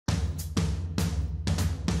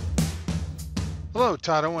Hello,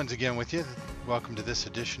 Todd Owens again with you. Welcome to this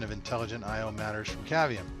edition of Intelligent I/O Matters from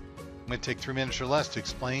Cavium. I'm going to take 3 minutes or less to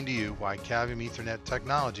explain to you why Cavium Ethernet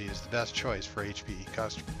technology is the best choice for HPE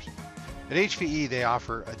customers. At HPE, they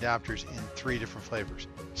offer adapters in 3 different flavors: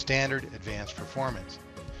 standard, advanced, performance.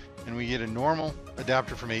 And we get a normal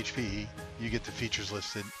adapter from HPE, you get the features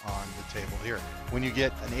listed on the table here. When you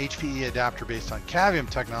get an HPE adapter based on Cavium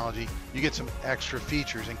technology, you get some extra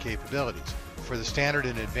features and capabilities. For the standard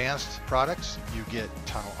and advanced products, you get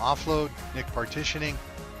tunnel offload, NIC partitioning,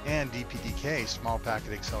 and DPDK, small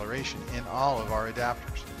packet acceleration, in all of our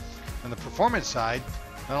adapters. On the performance side,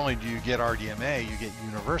 not only do you get RDMA, you get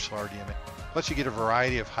universal RDMA, plus you get a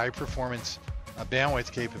variety of high performance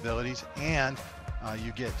bandwidth capabilities, and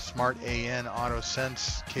you get smart AN auto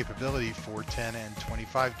sense capability for 10 and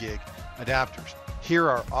 25 gig adapters. Here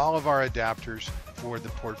are all of our adapters for the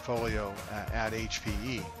portfolio at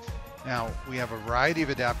HPE. Now, we have a variety of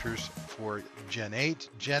adapters for Gen 8,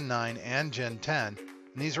 Gen 9, and Gen 10. And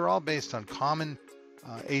these are all based on common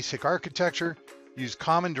ASIC architecture, use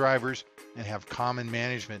common drivers, and have common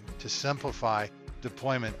management to simplify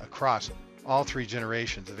deployment across all 3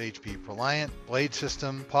 generations of HPE ProLiant,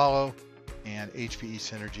 BladeSystem, Apollo, and HPE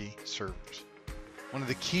Synergy Servers. One of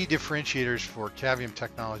the key differentiators for Cavium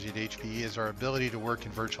technology at HPE is our ability to work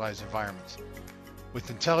in virtualized environments. With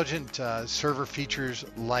intelligent server features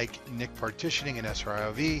like NIC partitioning and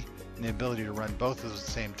SRIOV, and the ability to run both of those at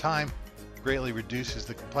the same time, greatly reduces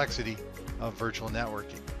the complexity of virtual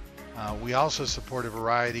networking. We also support a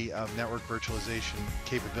variety of network virtualization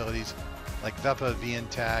capabilities like VEPA,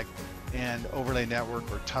 VNTag, and overlay network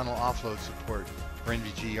or tunnel offload support for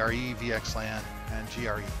NVG, RE, VXLAN, and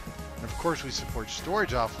GRE. And of course, we support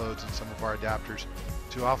storage offloads in some of our adapters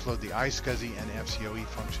to offload the iSCSI and FCOE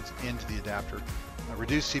functions into the adapter,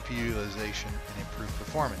 reduce CPU utilization, and improve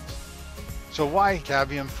performance. So why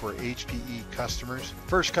Cavium for HPE customers?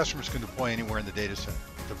 First, customers can deploy anywhere in the data center.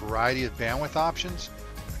 The variety of bandwidth options,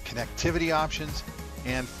 connectivity options,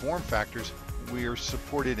 and form factors, we are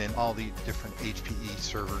supported in all the different HPE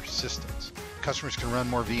server systems. Customers can run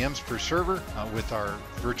more VMs per server with our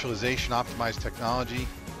virtualization optimized technology.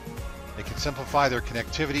 They can simplify their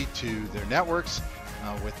connectivity to their networks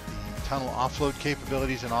with the tunnel offload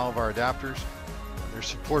capabilities in all of our adapters. There's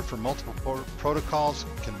support for multiple protocols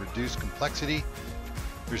can reduce complexity.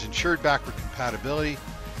 There's ensured backward compatibility.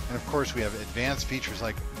 And of course, we have advanced features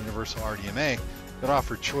like universal RDMA that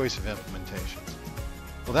offer choice of implementations.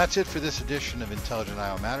 Well, that's it for this edition of Intelligent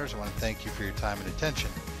I/O Matters. I want to thank you for your time and attention.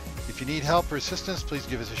 If you need help or assistance, please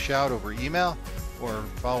give us a shout over email or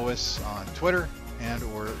follow us on Twitter and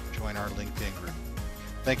or join our LinkedIn group.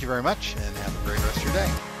 Thank you very much and have a great rest of your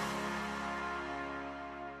day.